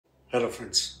Hello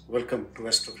friends, welcome to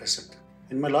Astrophotography.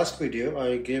 In my last video,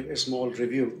 I gave a small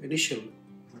initial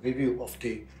review of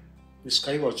the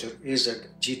SkyWatcher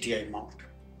AZ-GTi mount.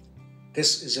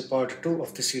 This is a part 2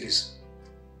 of the series.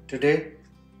 Today,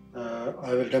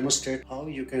 I will demonstrate how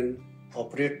you can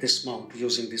operate this mount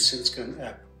using the SynScan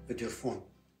app with your phone.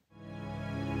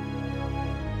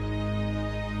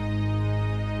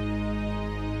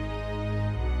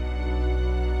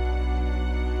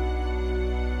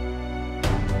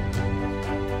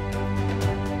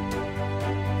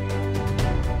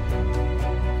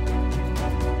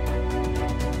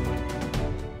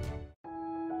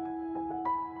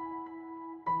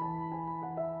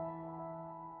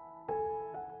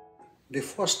 The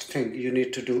first thing you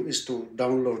need to do is to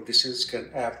download the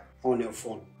SynScan app on your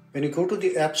phone. When you go to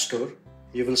the App Store,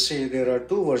 you will see there are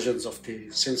two versions of the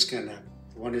SynScan app.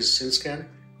 One is SynScan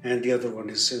and the other one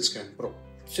is SynScan Pro.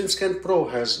 SynScan Pro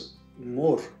has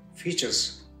more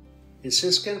features. In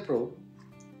SynScan Pro,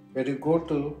 when you go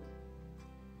to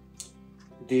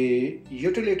the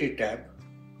Utility tab,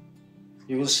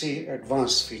 you will see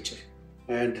Advanced feature,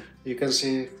 and you can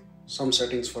see some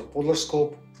settings for polar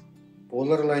scope,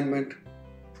 polar alignment,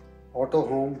 auto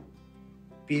home,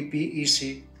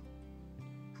 PPEC,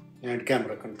 and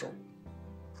camera control.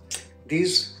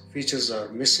 These features are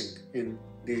missing in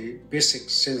the basic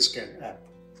SynScan app.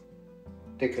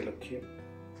 Take a look here.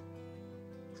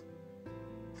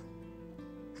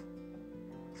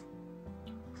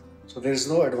 So there is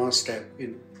no advanced tab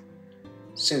in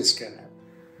SynScan app.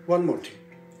 One more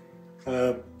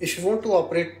thing. If you want to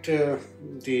operate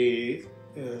the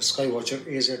SkyWatcher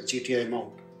AZ-GTi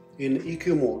mount in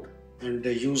EQ mode and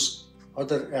use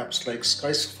other apps like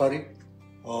Sky Safari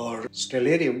or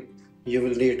Stellarium, you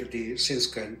will need the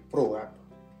SynScan Pro app.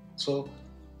 So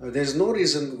there is no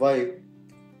reason why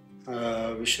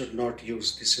we should not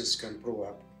use the SynScan Pro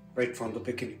app right from the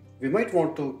beginning. We might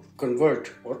want to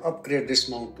convert or upgrade this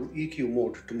mount to EQ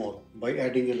mode tomorrow by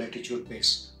adding a latitude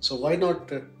base. So why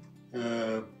not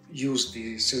use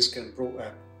the SynScan Pro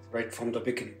app right from the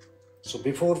beginning? So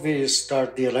before we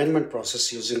start the alignment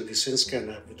process using the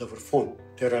SynScan app with our phone,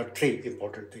 there are three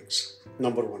important things.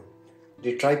 Number one,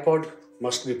 the tripod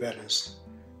must be balanced.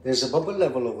 There's a bubble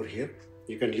level over here.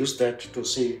 You can use that to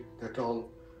see that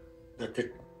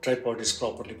the tripod is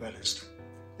properly balanced.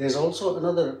 There's also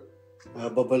another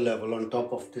bubble level on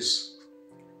top of this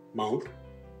mount.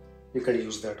 You can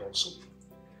use that also.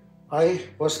 I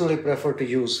personally prefer to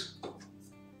use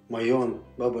my own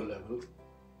bubble level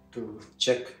to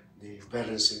check the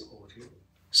balancing over here.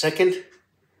 Second,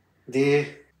 the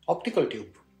optical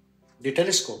tube, the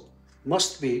telescope,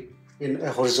 must be in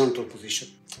a horizontal position.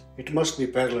 It must be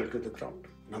parallel to the ground.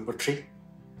 Number three,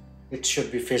 it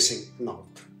should be facing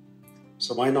north.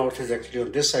 So my north is actually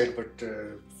on this side, but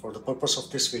for the purpose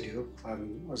of this video,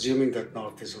 I'm assuming that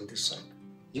north is on this side.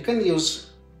 You can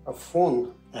use a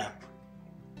phone app,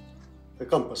 a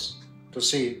compass, to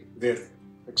see where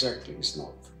exactly is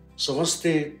north. So once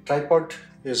the tripod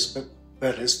is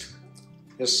balanced,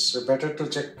 it's better to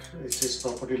check it is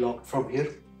properly locked from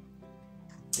here.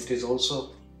 It is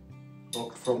also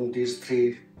locked from these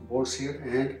three bolts here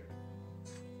and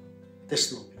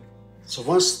this knob here. So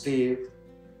once the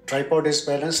tripod is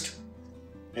balanced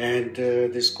and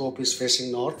the scope is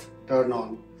facing north, turn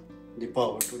on the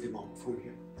power to the mount from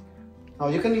here. Now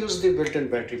you can use the built-in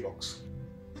battery box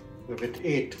with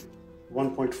 8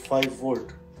 1.5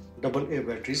 volt AA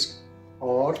batteries,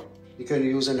 or you can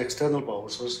use an external power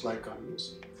source like I'm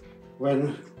using.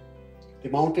 When the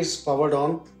mount is powered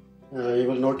on, you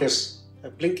will notice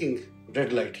a blinking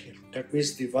red light here. That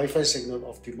means the Wi-Fi signal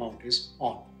of the mount is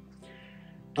on.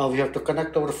 Now we have to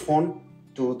connect our phone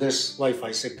to this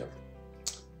Wi-Fi signal.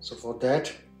 So for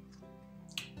that,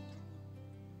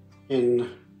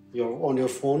 on your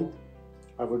phone,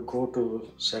 I would go to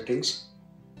settings,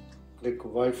 click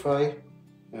Wi-Fi,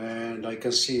 and I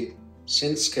can see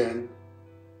SynScan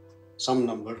some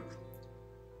number.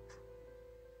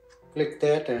 Click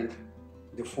that and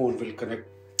the phone will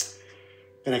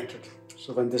connected.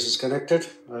 So when this is connected,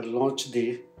 I'll launch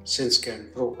the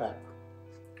SynScan Pro app.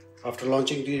 After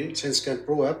launching the SynScan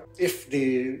Pro app, if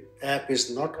the app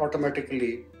is not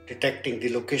automatically detecting the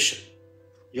location,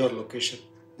 your location,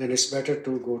 then it's better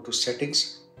to go to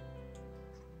settings,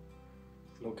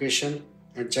 location,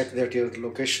 and check that your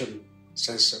location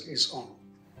sensor is on.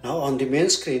 Now on the main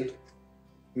screen,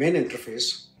 main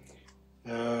interface,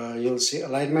 you'll see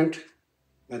alignment,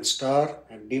 then star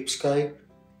and deep sky,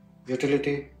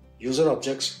 utility, user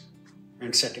objects,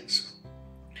 and settings.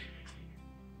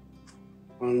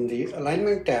 On the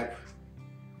alignment tab,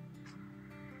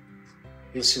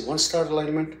 you'll see 1-star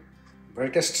alignment,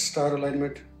 brightest star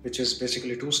alignment, which is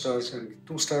basically 2 stars, and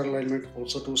 2-star alignment,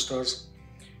 also 2 stars,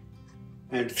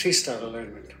 and 3-star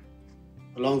alignment,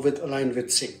 along with align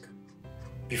with sync.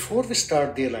 Before we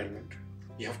start the alignment,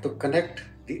 you have to connect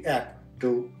the app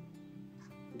to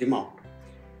the mount.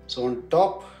 So on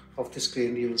top of the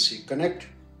screen, you will see connect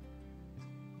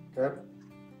tab.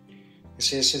 It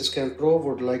says SynScan Pro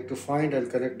would like to find and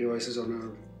connect devices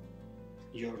on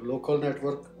your local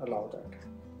network. Allow that.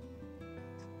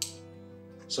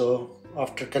 So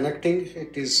after connecting,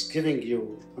 it is giving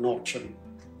you an option,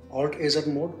 Alt AZ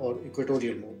mode or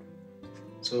Equatorial mode.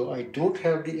 So I don't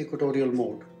have the Equatorial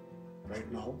mode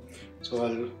right now, so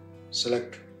I'll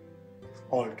select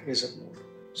Alt AZ mode.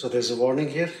 So there's a warning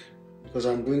here, because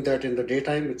I'm doing that in the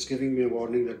daytime. It's giving me a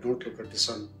warning that don't look at the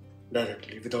sun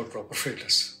directly without proper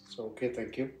filters. So okay,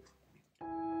 thank you.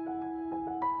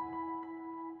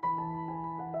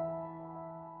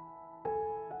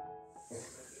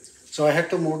 So I had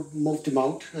to move the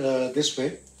mount this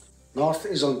way. North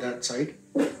is on that side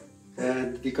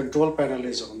and the control panel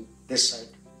is on this side.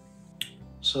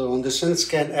 So on the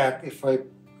SynScan app, if I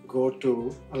go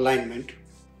to alignment,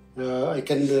 I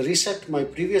can reset my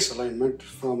previous alignment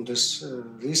from this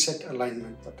reset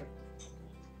alignment button.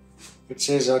 It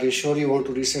says, are you sure you want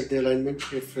to reset the alignment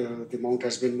if the mount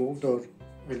has been moved, or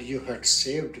and you had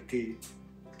saved the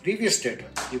previous data,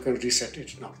 you can reset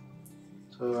it now.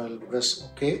 So I'll press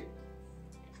OK.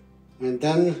 And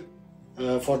then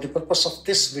for the purpose of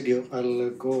this video, I'll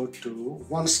go to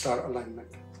 1-star alignment.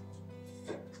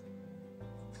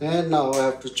 And now I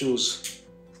have to choose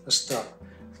a star.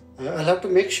 I'll have to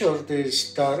make sure the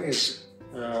star is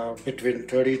between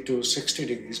 30 to 60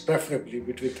 degrees, preferably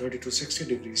between 30 to 60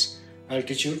 degrees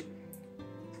altitude,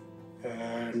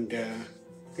 and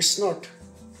it's not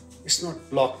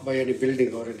blocked by any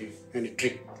building or any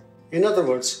tree. In other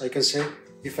words, I can say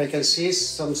if I can see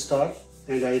some star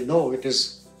and I know it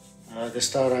is the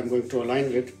star I'm going to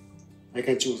align with, I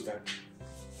can choose that.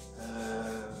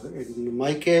 In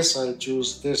my case, I'll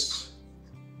choose this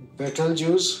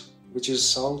Betelgeuse, which is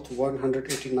south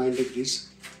 189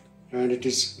 degrees, and it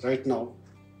is right now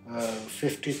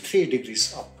 53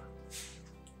 degrees up.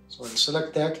 So I'll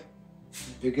select that,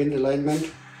 begin alignment,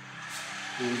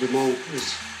 and the mount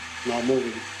is now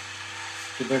moving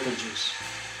to Betelgeuse.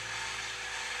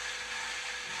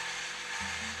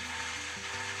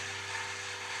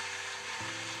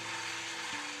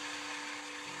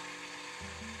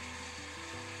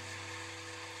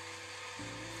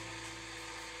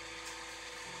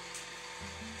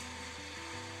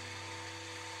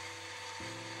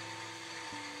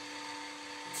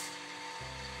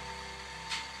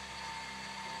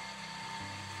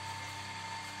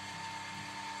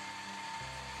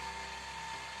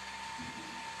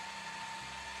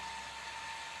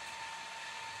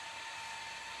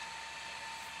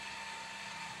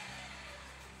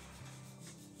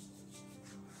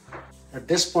 At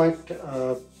this point,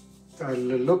 I'll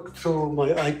look through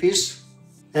my eyepiece,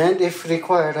 and if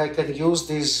required, I can use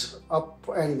these up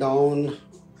and down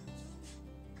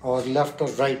or left or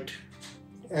right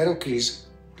arrow keys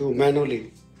to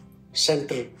manually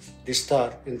center the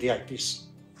star in the eyepiece.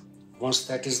 Once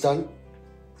that is done,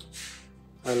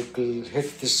 I'll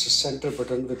hit this center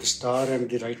button with the star and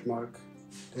the right mark,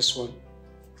 this one,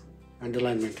 and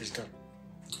alignment is done.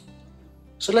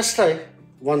 So let's try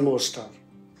one more star.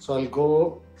 So I'll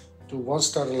go to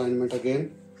 1-star alignment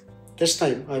again. This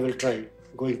time I will try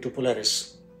going to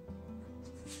Polaris.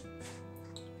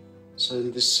 So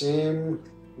in the same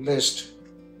list,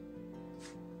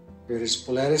 there is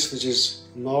Polaris, which is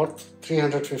north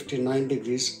 359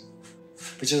 degrees,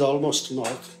 which is almost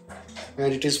north,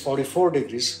 and it is 44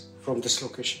 degrees from this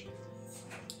location.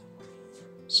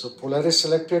 So Polaris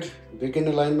selected, begin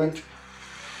alignment.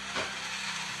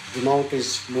 The mount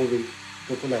is moving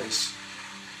to Polaris.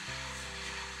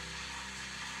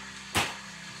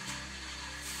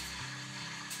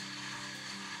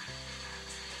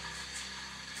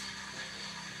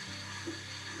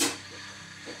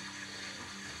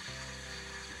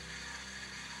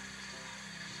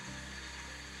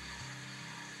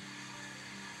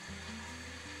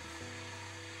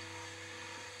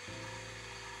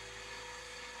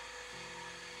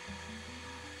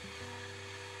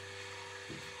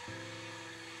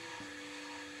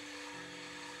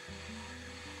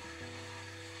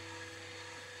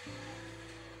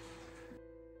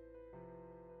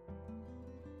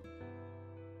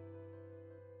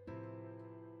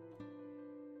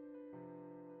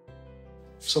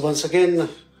 So once again,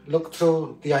 look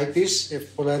through the eyepiece.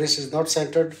 If Polaris is not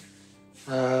centered,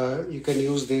 you can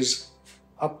use these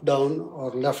up, down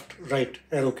or left, right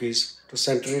arrow keys to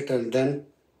center it, and then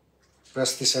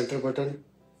press the center button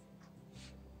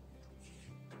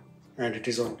and it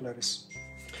is on Polaris.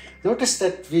 Notice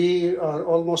that we are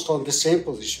almost on the same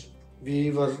position.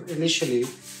 We were initially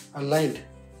aligned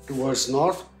towards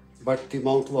north, but the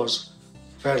mount was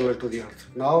parallel to the earth.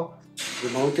 Now the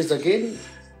mount is again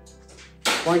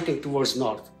pointing towards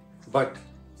north, but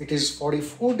it is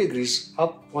 44 degrees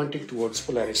up, pointing towards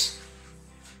Polaris.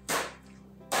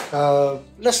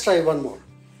 Let's try one more.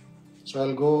 So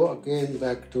I'll go again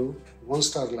back to one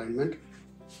star alignment.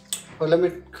 But let me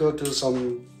go to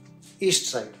some east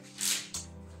side.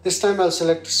 This time I'll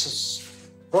select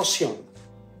Procyon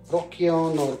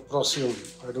or Procyon,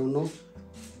 I don't know,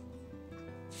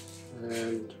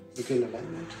 and begin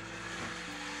alignment.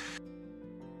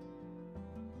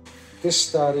 This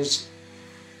star is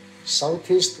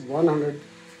southeast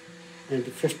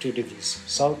 150 degrees,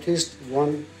 southeast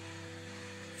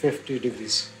 150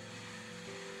 degrees.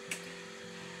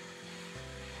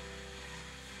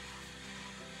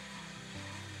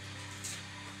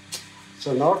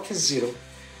 So north is 0,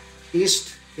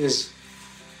 east is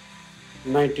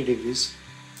 90 degrees,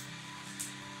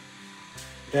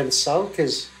 then south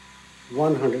is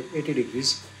 180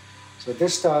 degrees. So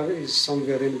this star is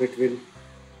somewhere in between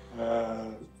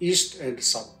east and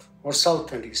south, or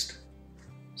south and east.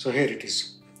 So here it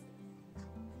is.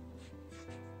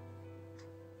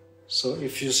 So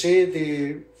if you see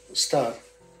the star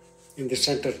in the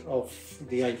center of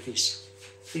the eyepiece,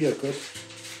 you're good.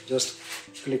 Just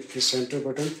click the center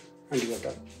button and you are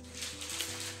done.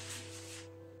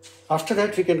 After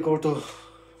that, we can go to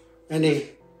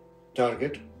any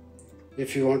target.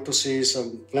 If you want to see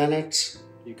some planets,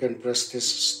 you can press this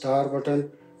star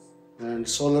button, and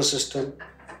solar system.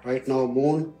 Right now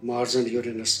Moon, Mars and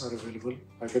Uranus are available.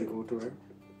 I can go to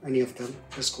any of them.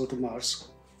 Let's go to Mars.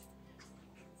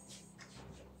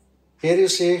 Here you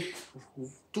see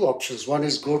two options. One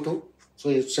is go to, so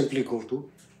you simply go to,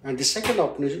 and the second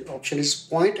option is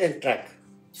point and track.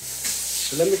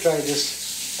 So let me try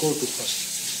this go to first.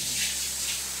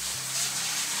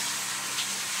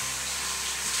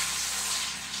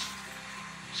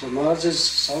 So Mars is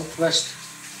southwest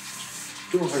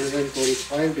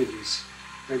 225 degrees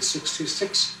and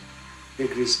 66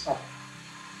 degrees up.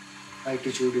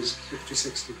 Altitude is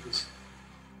 56 degrees.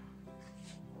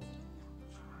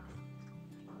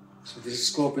 So this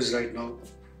scope is right now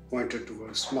pointed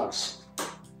towards Mars.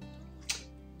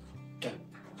 Done.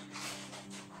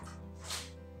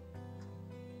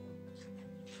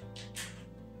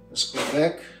 Let's go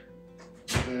back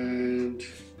and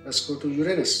let's go to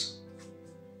Uranus.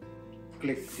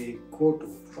 Click the go to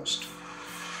first.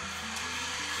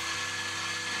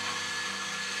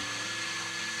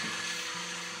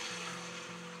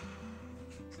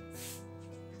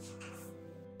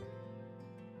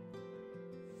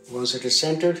 Once it is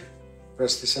centered,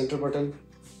 press the center button.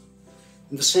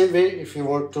 In the same way, if you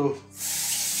want to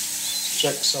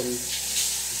check some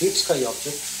deep sky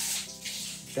object,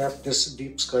 tap this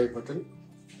deep sky button,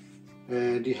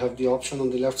 and you have the option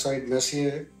on the left side,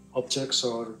 Messier objects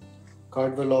or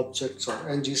Cardwell objects or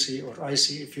NGC or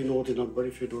IC, if you know the number,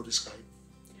 if you know the sky.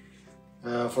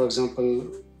 For example,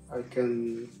 I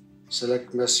can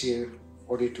select Messier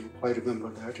 42. I remember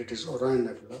that it is Orion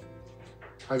Nebula.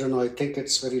 I don't know, I think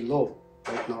it's very low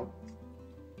right now.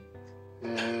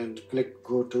 And click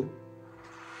go to.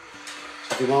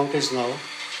 So the mount is now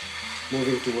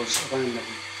moving towards Orion Nebula.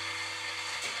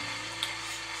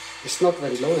 It's not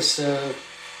very low, it's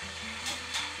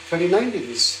 29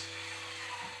 degrees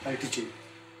altitude.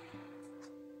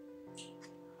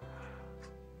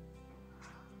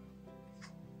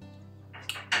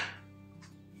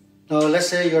 Now let's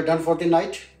say you're done for the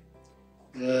night.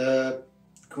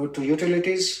 Go to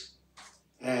utilities,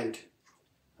 and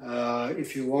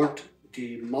if you want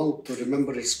the mount to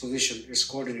remember its position, its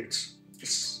coordinates,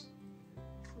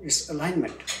 its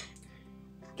alignment,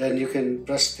 then you can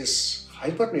press this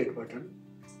hibernate button.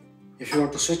 If you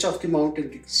want to switch off the mount in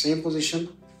the same position,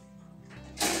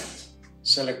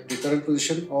 select the current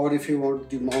position, or if you want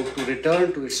the mount to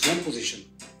return to its home position,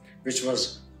 which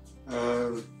was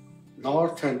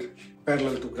north and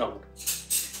parallel to ground,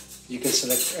 you can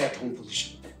select at home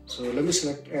position. So let me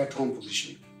select at home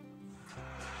position.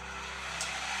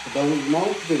 The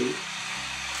mount will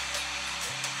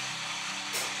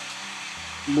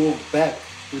move back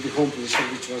to the home position,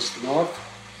 which was north,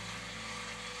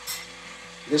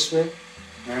 this way,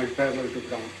 and parallel to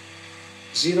ground.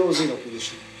 0, 0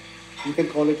 position. You can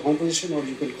call it home position or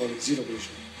you can call it 0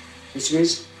 position, which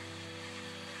means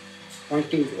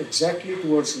pointing exactly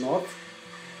towards north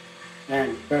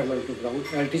and parallel to ground.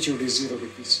 Altitude is 0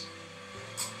 degrees.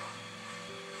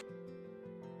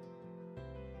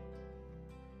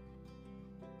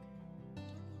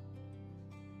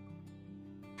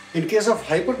 In case of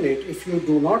hibernate, if you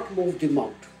do not move the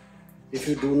mount, if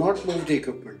you do not move the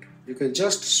equipment, you can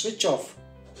just switch off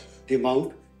the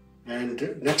mount,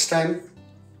 and next time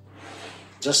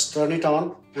just turn it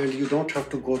on and you don't have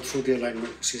to go through the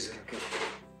alignment procedure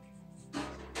again.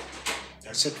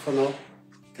 That's it for now.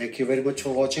 Thank you very much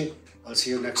for watching. I'll see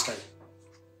you next time.